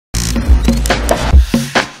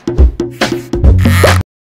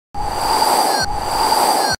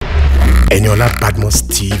Eniola Badmus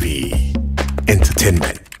TV.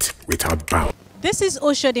 Entertainment without bounds. This is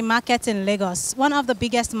Oshodi Market in Lagos, one of the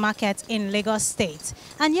biggest markets in Lagos State.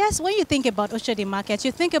 And yes, when you think about Oshodi Market,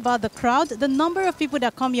 you think about the crowd, the number of people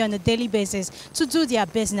that come here on a daily basis to do their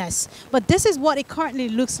business. But this is what it currently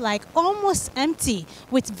looks like, almost empty,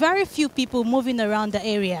 with very few people moving around the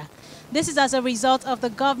area. This is as a result of the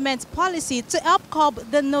government's policy to help curb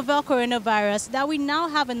the novel coronavirus that we now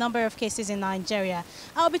have a number of cases in Nigeria.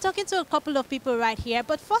 I'll be talking to a couple of people right here,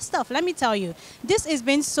 but first off, let me tell you, this is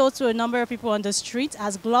being sold to a number of people on the street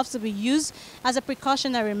as gloves to be used as a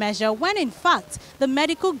precautionary measure, when in fact, the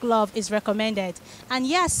medical glove is recommended. And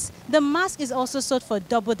yes, the mask is also sold for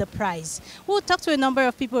double the price. We'll talk to a number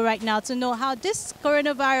of people right now to know how this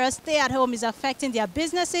coronavirus stay at home is affecting their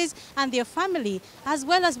businesses and their family, as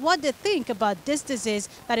well as what they think about this disease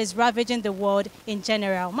that is ravaging the world in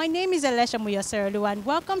general. My name is Elisha Muyoserolu and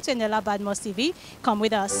welcome to Eniola Badmus TV. Come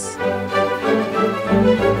with us.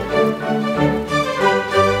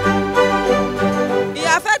 It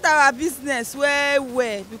affects our business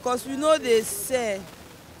well because we know they sell.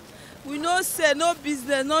 We know sell, no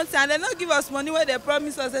business, nothing, and they don't give us money when they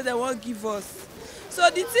promise us that they won't give us. So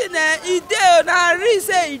the thing it dey, na really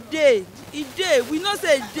say it dey. We know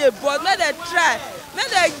say it dey, but make they try. Make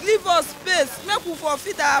they give us space, make we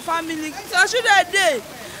forfeit our family. So should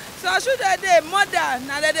they mother,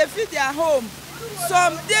 now that they feed their home.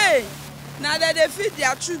 Someday, now that they feed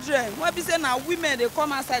their children. What be say now women they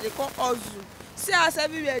come outside, they come hustle. See us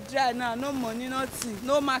everywhere dry now, no money, nothing,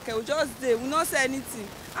 no market. We just dey, we not say anything.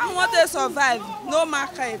 I want to survive, no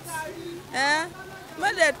market.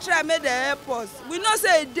 Make they try, make they help us. We not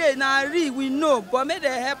say a day, now we know, but make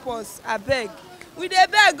they help us, I beg. We dey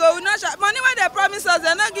beg, we not money when they promise us,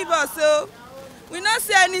 they not give us, so we not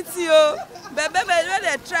say anything, but when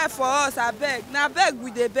they try for us, I beg. Now beg,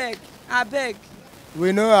 we dey beg, I beg.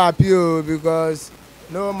 We no happy because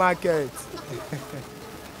no market.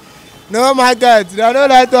 No market, they don't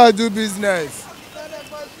let us do business.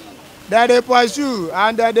 They pursue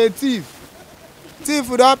and they thief. Thief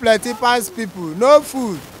don't plenty pass people, no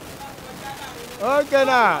food. Okay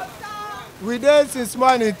now. We dey since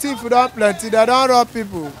morning, thief don't plenty, they don't rob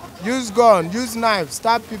people. Use gun, use knife,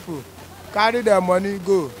 stab people, carry their money,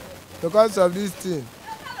 go. Because of this thing.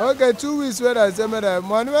 Okay, 2 weeks when I say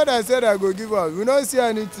money when I say they go give us, we don't see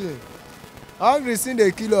anything. Hungry sin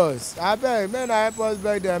they kill us. I beg, may I help us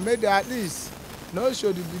back there, make they at least no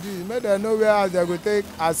show the video, make they know where else they go take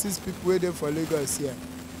assist people waiting for Lagos here.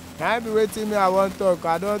 Now I be waiting me, I won't talk,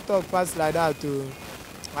 I don't talk past like that too.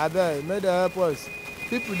 I beg, may they help us.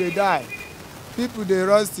 People they die. People they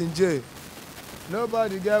rust in jail.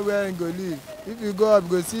 Nobody get where and go live. If you go up,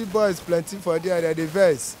 go see boys plenty for there, they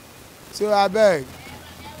vex. So I beg,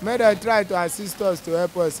 may they try to assist us to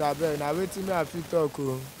help us. I beg. Now waiting me, I feel talk.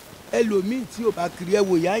 Ẹlòmíì tí ò bá kiri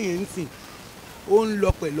ẹwò ìyá yẹn ń sìn ó ń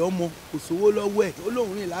lọ pẹ̀lú ọmọ kò sówó lọ́wọ́ ẹ̀ ó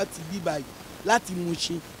lóun rìn láti bí báyìí láti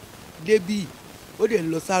Mushin débì ó dẹ̀ ń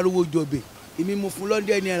lọ sárówó jọbẹ̀ èmi mo fún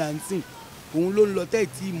lọ́ndẹ̀ náírà ń sìn òun ló ń lọ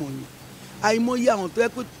tẹ́ẹ̀tì ìmọ̀ yẹn àìmọye àwọn tó yẹ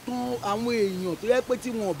pé tán àwọn èèyàn tó yẹ pé tí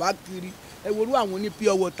wọn ò bá kiri ẹ worú àwọn ní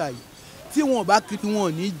pure water yìí tí wọn ò bá kiri wọn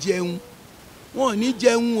ò ní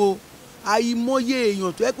jẹun o àìmọye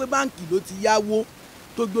èèyàn tó yẹ pé báǹkì ló ti yáwó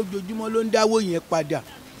tó gbójoojúmọ́ ló ń dáwó yẹn padà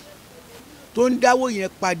tó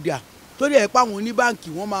dẹ̀ pa àwọn oníbáǹkì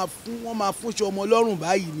wọ́n máa fúnṣọ ọmọ lọ́rùn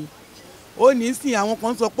báyìí ni ó ní sìn àwọn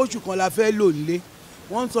kan sọ pé oṣù kan la fẹ́ lò nílé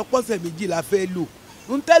wọ́n sọ pọ́sẹ̀ méjì la fẹ́ lò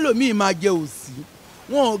ń tẹ́lòmíì máa jẹ òsì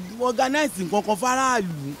wọ́n organize nǹkan kan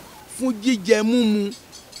fáráàlú fún jíjẹ múmu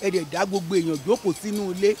ẹ̀dẹ̀ dá gbogbo èèyàn jókòó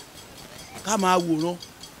sínú ilé ká máa wòran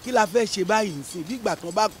kí la fẹ́ ṣe báyìí ń sìn bí ìgbà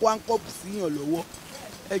kan bá kó áńkọ́pù síyàn lọ́wọ́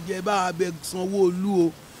ẹ̀jẹ̀ bá wa bẹ Sanwó-Olú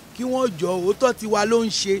o kí wọ́n jọ òótọ́ tiwa ló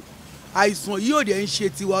ń ṣe àìsàn yìí ò dẹ̀ ń ṣe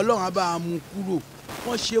tiwa ọlọ́run á bá a mú kúrò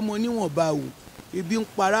wọ́n ṣe mọ níwọ̀nba o ebi ń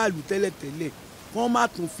paráàlú tẹ́lẹ̀tẹ́lẹ̀ wọ́n má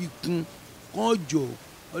tún fi kún kán jọ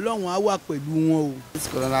ọlọ́run á wà pẹ̀lú wọn o. This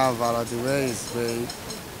coronavirus, the way it's going,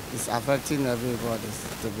 is affecting everybody,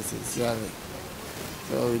 to be sincerely.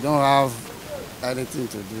 So we don't have anything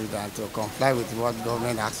to do than to comply with what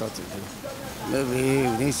government asks us to do. Maybe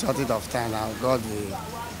within shortage of time now, God will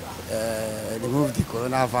remove the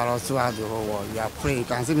coronavirus throughout the whole world. We are praying. You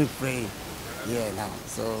can see me praying here now.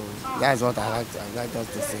 So that's what I like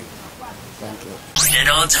just to say. Thank you. And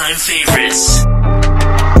all-time favorites.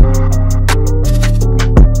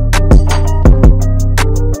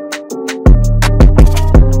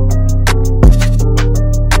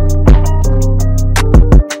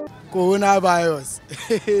 Coronavirus.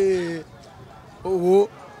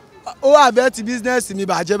 Ó àbẹ́tì business mi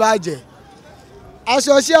bàjẹ́.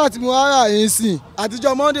 Aṣọ ṣé àti mo wá rà yín sìn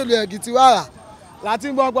àtijọ́ Monday ló ẹ̀gì ti wá rà láti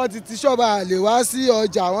ń gbọ́ pọ́ ti ṣọ́ọ̀bù àlè wá sí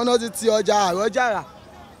ọjà wọn náà ti ọjà àrọ́jà rà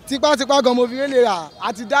tipátipá gan mo fi lè rà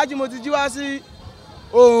àti dájú mo ti jí wá sí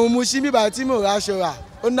ohun mu sí bíbá tí mo rà aṣọ rà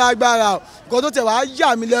ó ná agbára nǹkan tó tẹ̀ wá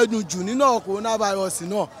yà mí lẹ́nu jù nínú coronavirus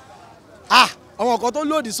náà àwọn nǹkan tó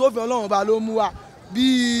lòdì sófin ọlọ́run ọba ló mú wa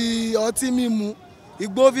bíi ọtí mímu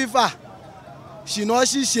igbó fífà ṣìnà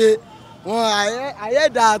ṣíṣe wọn I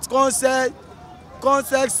heard that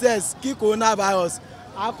consent sex kill coronavirus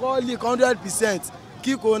alcoholic 100%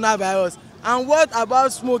 kill coronavirus and what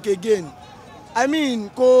about smoke again I mean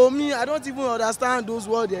I don't even understand those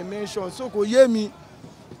words they mention so kò yé mi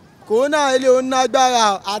corona ilé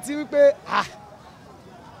onígbára àti wípé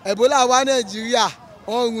Ebola wá Nàìjíríà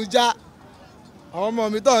ọrùn já àwọn ọmọ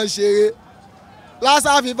mi tó ń ṣeré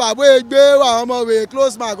lásà fífà bóyá gbé àwọn ọmọ rẹ̀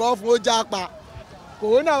close mark ọ̀fun ó já pa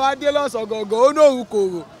corona wá dé lọ́sàn gọ̀gọ̀ ó nóòrùn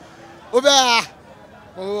kòrò ó fẹ́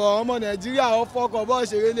ọ̀rọ̀ ọmọ Nàìjíríà ó fọkọ̀ bọ́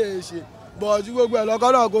ṣeré lè ṣe bọ̀ ju gbogbo ẹ̀ lọ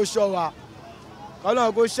kọ́nà kó ṣọ́ wa kọ́nà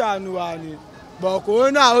kó ṣàánú wa ni bọ̀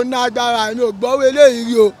corona ó ná agbára mi ò gbọ́wọ́ eléyìí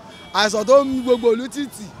rí o àìsàn tó ń mú gbogbo ìlú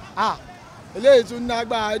títì eléyìí tún ná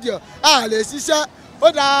agbára díẹ̀ lè ṣiṣẹ́ ó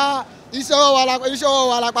dáa iṣẹ́ ọwọ́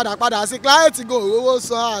wa la padà sí client go owó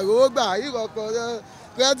san àròwó gbà ìrọ̀kọ̀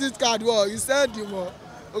credit card wọ̀ ìsẹ́ǹdì mọ̀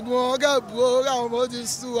ogun wọn kẹ́ẹ̀bù owó àwọn ọmọ ti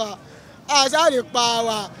sú wa àṣà lè pa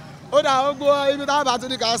wa ó dà ó gbọ́ ibi táwọn bá tún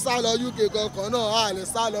ní ká sá lọ UK kankan náà lè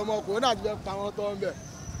sá lọ ọmọ corona ti fẹ́ pa wọn tán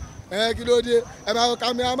bẹ̀ kí ló dé ẹ máa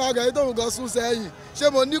kámẹ́rà máa gẹ̀ tóun gan sún sẹ́yìn ṣé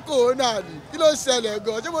mo ní corona ni kí ló ṣẹlẹ̀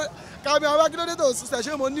gan ṣé mo kámẹ́rà máa kí ló dé tó sún sẹ́yìn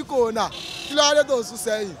ṣé mo ní corona kí ló dé tó sún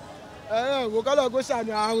sẹ́yìn wò kọ́lọ̀ kó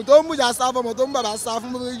ṣàmì àrùn tó ń mú ìyá sá fọmọ tó ń bàbá sá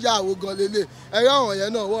fún ìyàwó gan lélẹ̀ ọ̀hún yẹn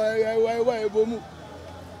náà wọ́ ebomú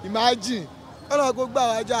imagine kọ́lọ̀ kó gbà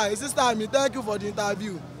wá jà sister mi thank you for the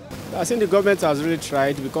interview. I think the government has really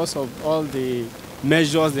tried because of all the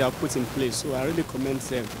measures they have put in place, so I really commend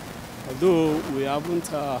them. Although we haven't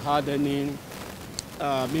had any,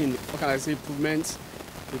 what can I say, improvement,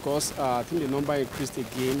 because I think the number increased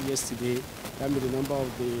again yesterday. That means the number of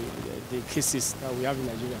the cases that we have in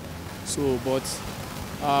Nigeria. So, but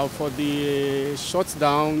for the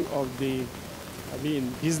shutdown of the,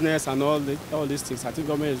 business and all these things, I think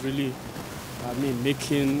government is really,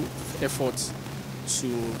 making efforts to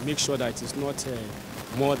make sure that it is not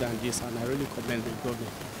more than this, and I really commend the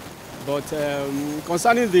government. But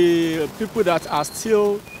concerning the people that are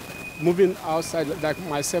still moving outside, like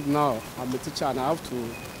myself now, I'm a teacher and I have to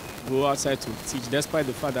go outside to teach, despite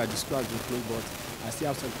the fact that the school has been closed, but I still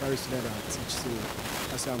have some private students that I teach, so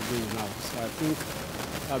that's what I'm doing now. So I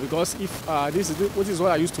think, because if this is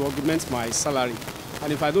what I used to augment my salary,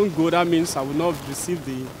 and if I don't go, that means I will not receive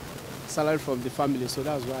the salary from the family, so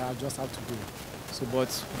that's why I just have to go. So,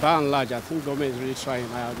 but by and large, I think government is really trying,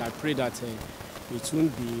 and I pray that it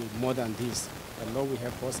won't be more than this. The Lord will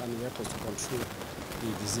help us and will help us to control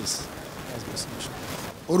the disease. That's my solution.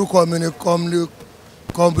 Orúkọ mi ni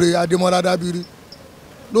Kọ́mbré Adémọ́lá Dábírí.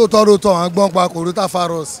 Lóòótọ́ à ń gbọ́n pa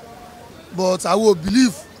coronavirus, but I will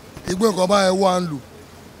believe ìgbé nǹkan báyẹn wà ń lò.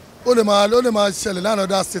 Ó lè máa ṣẹlẹ̀ ní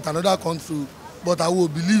another state, another country, but I will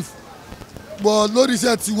believe. But lórí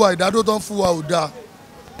iṣẹ́ tiwa ìdádó tán fún wa ò dáa.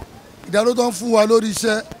 Ìdádó tán fún wa lórí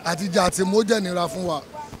iṣẹ́ àtijọ́ àti mọ́jẹ́ nira fún wa.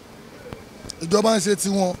 Ìjọba ń ṣe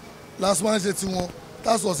tiwọn, LASTMA ń ṣe tiwọn,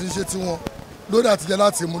 task force ń ṣe tiwọn, lórí àtijọ́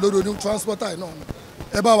láti mú lórí oní transporter náà.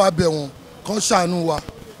 Ẹ bá wa bẹ̀ wọ́n kán ṣàánú wa.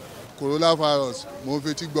 Coronavirus mo ń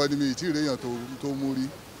fetí gbọ́ ní mi ìtì ìrèyàn tó mú rí,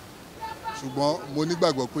 ṣùgbọ́n mo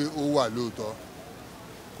nígbàgbọ́ pé ó wà lóòótọ́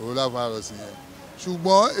coronavirus yẹn.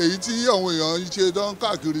 Ṣùgbọ́n èyí tí àwọn èèyàn ń ṣe tó ń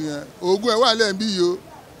káàkiri yẹn oògùn ẹ̀ wà lẹ́yìn bí yìí o,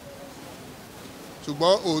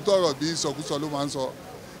 ṣùgbọ́n òótọ́ ọ̀rọ̀ bí ìsọkúsọ ló máa ń sọ.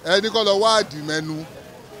 Ẹni kọ́ lọ wá àdìmẹ́nu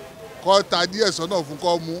kọ́ ta díẹ̀ sọ́nà fún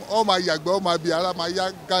kọ́ mú, ó máa yàgbẹ́, ó máa bí ara máa yá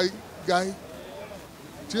gáí.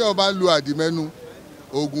 Tí wọ́n bá ń lo àdìmẹ́nu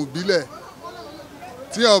oògùn ìbílẹ̀,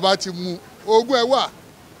 tí wọ́n bá ti mú oògùn ẹ̀ wà,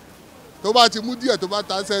 tó bá ti mú díẹ̀ tó bá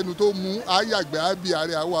ta sẹ́nu tó mú á yàgbẹ́ á bí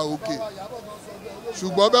ara wà òkè.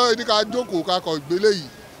 Ṣùgbọ́n bẹ́ẹ̀ ni ká jókòó ká kọ̀ gbélé yìí,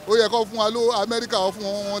 ó yẹ kó fún wa ló Amẹ́ríkà ó fún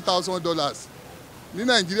wọn $1,000. Ní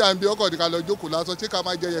Nàìjíríà ń bí ọkọ̀ ní ká lọ jókòó lásán, ṣé ká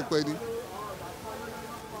má jẹ́ yẹpẹ ni?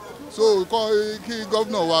 So kí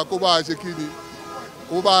gómìnà wa kó bá a ṣe kí ni,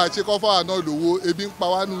 kó bá a ṣe kọ́ fáwọn náà lówó, ebi ń pa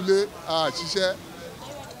wá nulẹ̀ àṣìṣẹ́.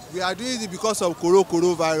 We are doing it because of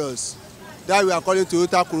coronavirus. That we are calling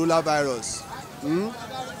Toyota coronavirus.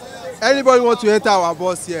 Anybody want to enter our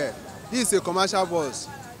bus here? This is a commercial bus.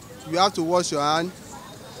 You have to wash your hand.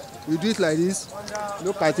 You do it like this.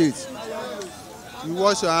 Look at it. You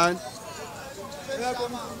wash your hand.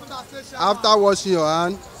 After washing your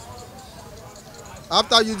hand,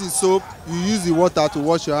 after using soap, you use the water to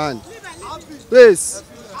wash your hand. Please,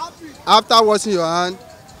 after washing your hand,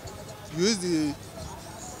 you use the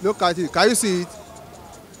Look at it. Can you see it?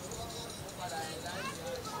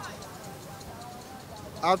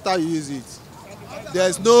 After you use it,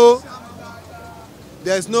 there's no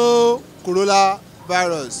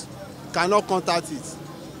coronavirus. You cannot contact it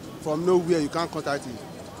from nowhere. You can't contact it.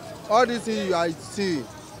 All these things you are seeing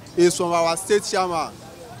is from our state chairman,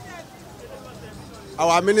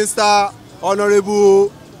 our minister,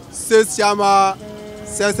 honorable state chairman,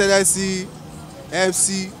 Excellency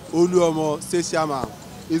MC Oluomo, state chairman.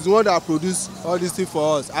 He's the one that produced all these things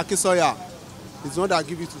for us. Akisoya is the one that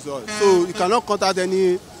give it to us. So you cannot contact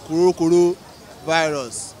any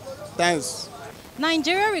coronavirus. Thanks.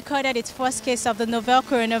 Nigeria recorded its first case of the novel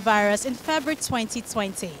coronavirus in February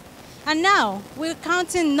 2020. And now, we're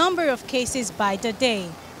counting number of cases by the day.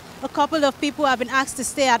 A couple of people have been asked to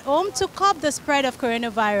stay at home to curb the spread of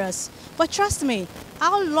coronavirus. But trust me,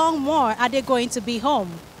 how long more are they going to be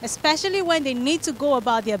home? Especially when they need to go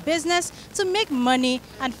about their business to make money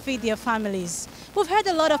and feed their families. We've heard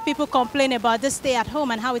a lot of people complain about this stay at home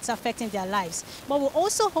and how it's affecting their lives. But we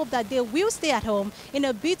also hope that they will stay at home in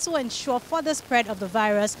a bid to ensure further spread of the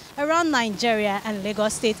virus around Nigeria and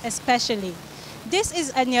Lagos State especially. This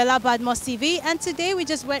is Eniola Badmus TV, and today we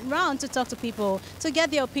just went round to talk to people to get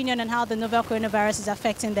their opinion on how the novel coronavirus is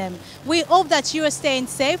affecting them. We hope that you are staying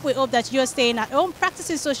safe. We hope that you are staying at home,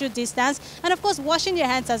 practicing social distance, and of course washing your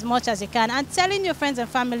hands as much as you can and telling your friends and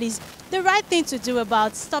families the right thing to do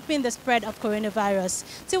about stopping the spread of coronavirus.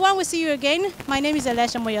 Till when we see you again, my name is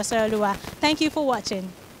Elisha Moyosoroluwa. Thank you for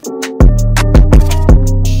watching.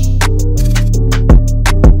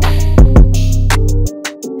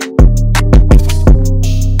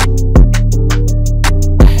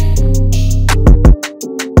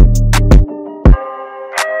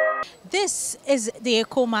 This is the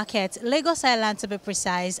Eco Market, Lagos Island to be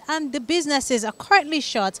precise, and the businesses are currently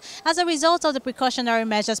shut as a result of the precautionary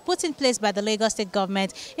measures put in place by the Lagos State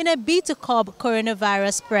government in a bid to curb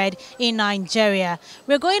coronavirus spread in Nigeria.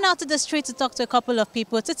 We're going out to the street to talk to a couple of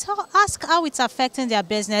people to ask how it's affecting their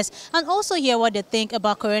business and also hear what they think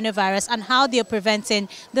about coronavirus and how they're preventing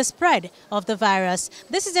the spread of the virus.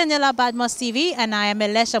 This is Eniola Badmus TV and I am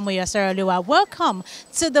Elisha Moyosoroluwa. Welcome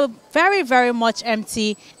to the very, very much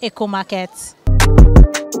empty Eco Market.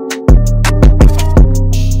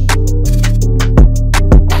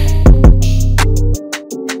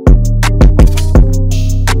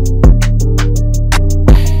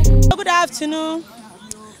 Good afternoon.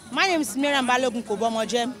 My name is Miriam Balogun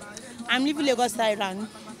Kobomojem. I'm living Lagos Island.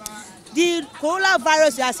 The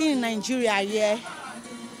coronavirus we are seeing in Nigeria here,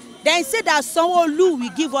 they say that sanwoolu will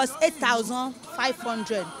give us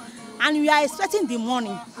 8,500, and we are expecting the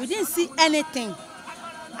money. We didn't see anything.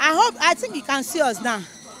 I think you can see us now.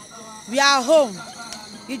 We are home.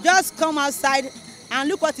 You just come outside and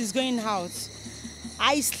look what is going out.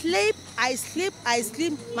 I sleep.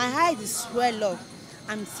 My head is swelled up.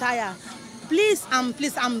 I'm tired. Please, I'm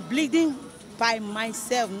bleeding by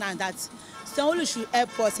myself now that someone should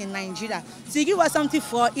help us in Nigeria to give us something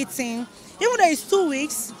for eating. Even though it's 2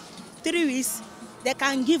 weeks, 3 weeks, they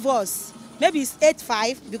can give us. Maybe it's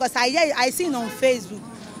 8,500 because I see it on Facebook.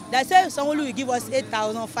 They say someone will give us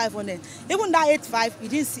 8,500. Even that 8,500, he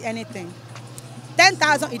didn't see anything.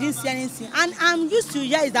 10,000, he didn't see anything. And I'm used to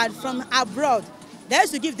hear that from abroad, they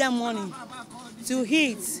used to give them money to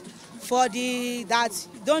eat for you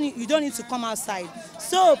don't need to come outside.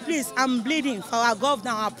 So please, I'm bleeding for our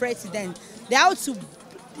governor, our president. I'm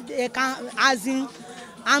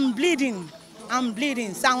bleeding.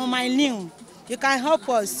 So I'm on my knee. You can help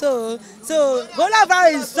us. So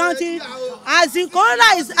coronavirus is something,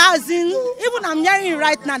 corona is even I'm hearing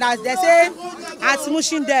right now that they say at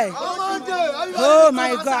Mushin there. Oh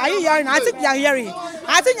my God, are you hearing? I think you are hearing.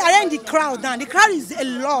 I think you are hearing the crowd now. The crowd is a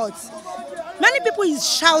lot. Many people is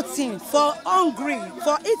shouting for hungry,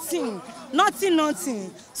 for eating,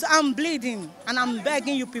 nothing. So I'm bleeding and I'm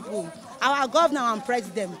begging you people, our governor and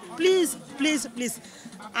president, please.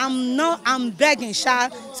 I'm begging, so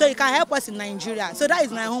you can help us in Nigeria. So that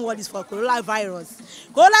is my own word is for coronavirus.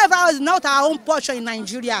 Coronavirus is not our own portion in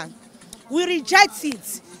Nigeria. We reject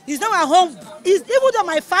it. It's not our home. It's even though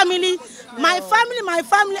my family,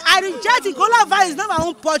 I reject it. Coronavirus is not our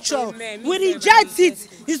own portion. We reject it.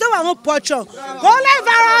 It's not our own portion.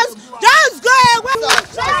 Coronavirus, just go away.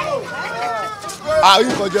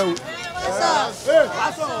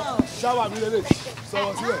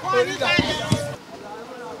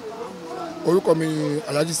 Orúkọ mi ni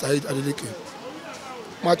Alhaji Saheed Adeleke,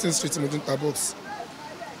 Martin Street mo ti ń ta box.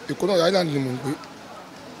 Èkó náà Island ni mò ń gbé.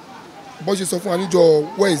 Bó ṣe sọ fún wa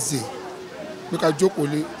níjọ́ Wednesday pé ká jókòó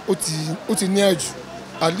lé, ó ti ní ẹ̀jù.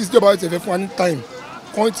 At least ìjọba ti fẹ́ fún wa ní time.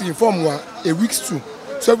 Kan ti inform wa a week to.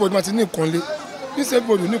 So everybody ma ti ní nǹkan lé. ní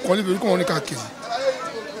sẹ́gbọ̀dù ní kan níbi oníkan káàkiri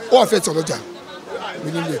ó affect ọlọ́jà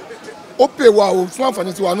mi nílé ó pè wá o fún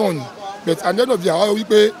àǹfààní tiwa náà ni but at the end of the day àwọn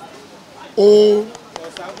wípé ó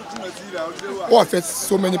affect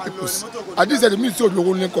so many people at this time mi tí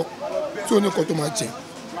olówó nìkan tí oníkan tó máa jẹ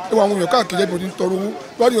ẹ wọ àwọn èèyàn káàkiri ẹbí ń tọrọ owó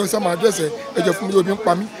lọ́dún yẹn sáà máa dẹ́sẹ̀ ẹ̀jẹ̀ fún mi lóbi ń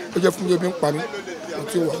pa mí ẹ̀jẹ̀ fún mi lóbi ń pa mí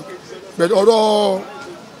àti wà but ọ̀rọ̀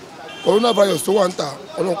coronavirus tó wà ń ta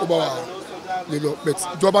ọlọ́run kó bá wà lè lọ but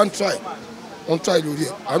ìjọba ń try lórí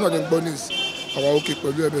ẹ̀ àwọn ọ̀dẹ̀ ń gbọ́ news àwa òkè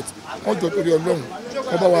pẹ̀lú ẹ̀ but wọ́n jọ torí ọlọ́run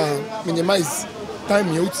wọ́n bá wa minimize time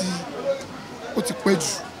yẹn ó ti pẹ́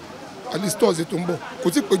jù at least Thursday tó ń bọ̀ kò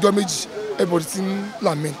tí ì péjọ méjì everybody ti ń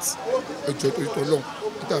lament ẹjọ́ torí tọ́lọ́run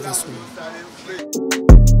níta fẹ́ sọ yìí.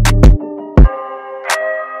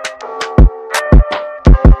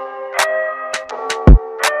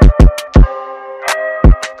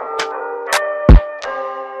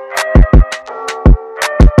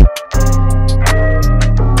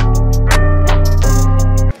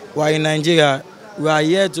 We are in Nigeria. We are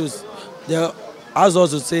here to they ask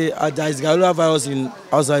us to say there is coronavirus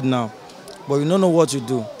outside now, but we don't know what to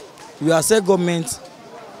do. We accept government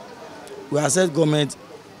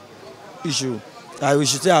issue that we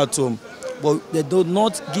should stay at home, but they do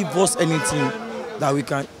not give us anything that we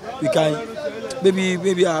can maybe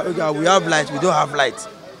we have light, we don't have light,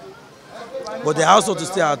 but they ask us to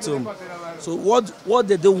stay at home. So what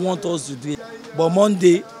they don't want us to do, but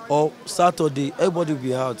Monday or Saturday everybody will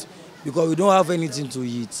be out because we don't have anything to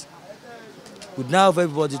eat. We don't have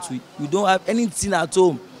everybody to eat. We don't have anything at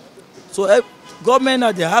home. So government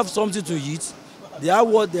now they have something to eat. They have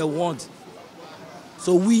what they want.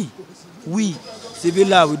 So we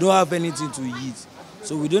civilians, we don't have anything to eat.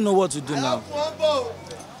 So we don't know what to do now.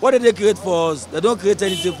 What did they create for us? They don't create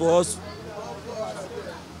anything for us.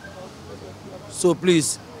 So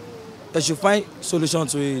please, they should find solution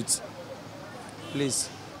to it. Please.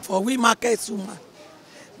 For we market women,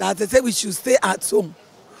 that they say we should stay at home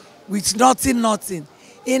with nothing.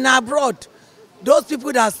 In abroad, those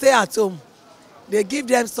people that stay at home, they give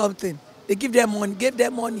them something. They give them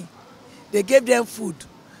money. They give them food.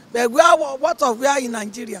 But we are in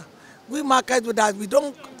Nigeria. We market with that. We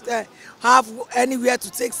don't have anywhere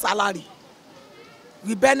to take salary.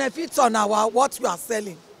 We benefit on what we are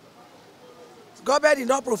selling. Government did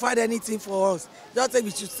not provide anything for us. Just say we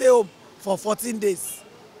should stay home for 14 days.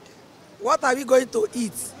 What are we going to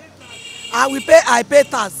eat? And I pay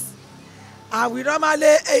tax. And we normally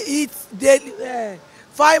eat daily,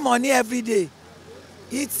 find money every day.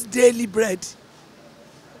 Eat daily bread.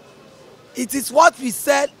 It is what we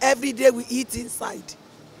sell every day we eat inside.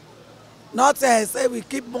 Not say we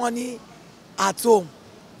keep money at home.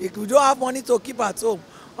 If we don't have money to keep at home,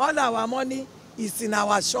 all our money is in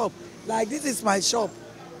our shop. Like this is my shop.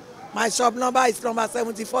 My shop number is number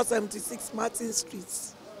 7476 Martin Street.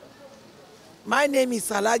 My name is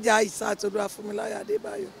Alaja Isatodua Fumilaya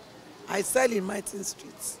Adebayo. I sell in Martin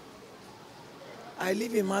Street. I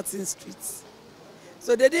live in Martin Street.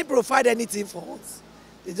 So they didn't provide anything for us.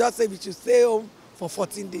 They just said we should stay home for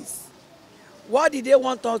 14 days. What did they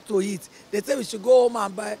want us to eat? They said we should go home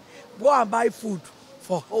and buy food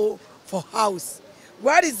for house.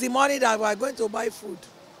 Where is the money that we are going to buy food?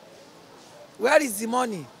 Where is the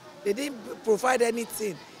money? They didn't provide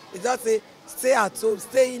anything. They just say stay at home,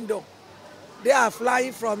 stay indoor. They are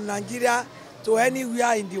flying from Nigeria to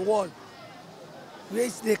anywhere in the world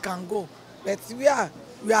which they can go. But we are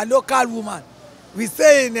local women. We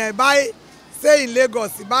stay in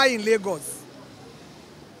Lagos, buy in Lagos.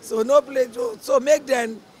 So no place. So make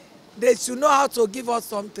them. They should know how to give us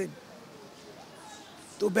something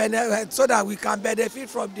to benefit, so that we can benefit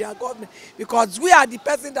from their government, because we are the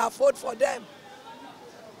person that vote for them.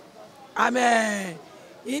 I'm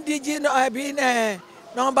indigenous, being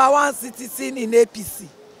 #1 citizen in APC.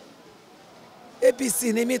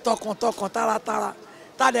 APC ni mi tọkàntọkàn tààràtààrà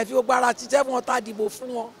tá dẹ̀ fi gbogbo ara ṣiṣẹ́ fún wọn tá dìbò fún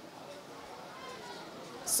wọn.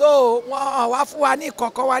 So wọn wá fún wa ní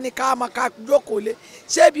ìkọ̀kọ̀ wa ní ká máa ká jókòó lé.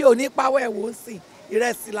 Ṣé bí òní pawọ́ ẹ̀wò ń sìn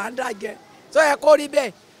ìrẹsì là ń dàjẹ́? Tó yẹ kó rí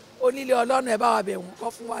bẹ́ẹ̀ onílé ọlọ́run ẹ̀ bá wa bẹ̀ wọ́n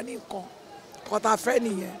kọ́ fún wa ní nǹkan. Kọ́ta fẹ́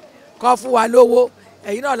nìyẹn. Kọ́ fún wa lówó.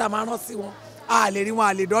 Ẹ̀yin náà la máa rán sí wọn. A lè rí wọn,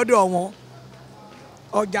 a lè dọ́dọ̀ wọn.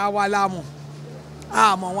 Ọjà wa la mọ̀.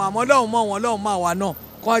 Àmọ́ wọn àmọ́ lọ́hùn mọ́ wọn lọ́hùn mọ́ àwa náà.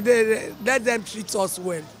 Let them treat us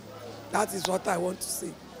well. That is what I want to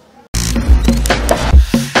say.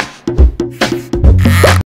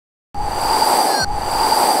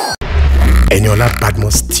 Eniola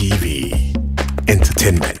Badmus TV.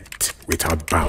 Entertainment without bounds.